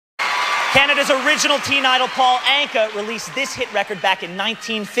Canada's original teen idol, Paul Anka, released this hit record back in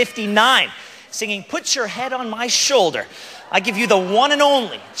 1959, singing "Put Your Head on My Shoulder." I give you the one and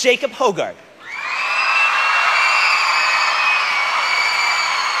only Jacob Hoggard.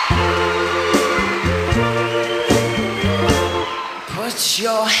 Put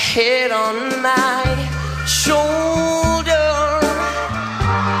your head on my shoulder,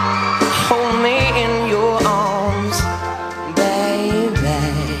 hold me in your arms, baby,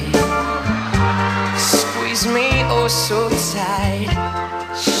 squeeze me oh so tight,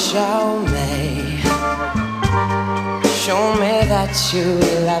 show me that you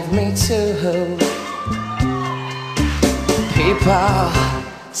love me too. People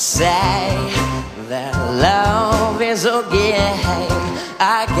say that love is a game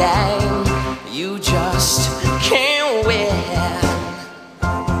you just can't win.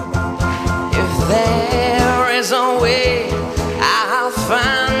 If there is a way, I'll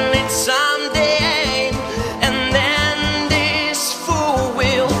find it someday, and then this fool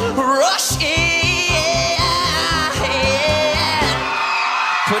will rush in.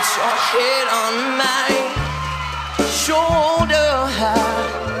 Put your head on my shoulder,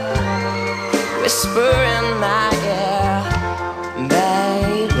 whisper in my ear,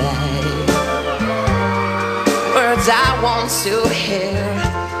 baby, words I want to hear.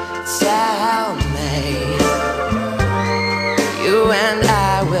 Tell me you and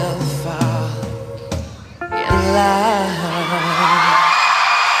I will fall in love.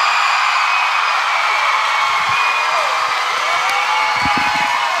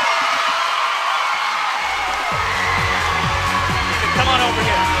 Come on over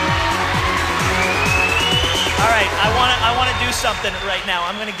here. All right, I want to do something right now.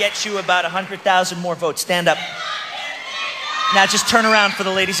 I'm going to get you about 100,000 more votes. Stand up. Now just turn around for the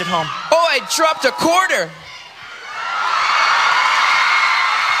ladies at home. Oh, I dropped a quarter.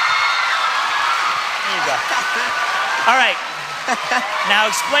 There you go. All right. Now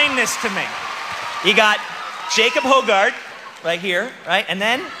explain this to me. You got Jacob Hoggard right here, right? And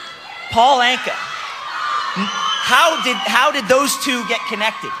then Paul Anka. How did those two get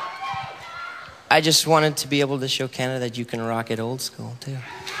connected? I just wanted to be able to show Canada that you can rock it old school too.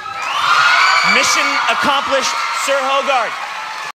 Mission accomplished, Sir Hoggard.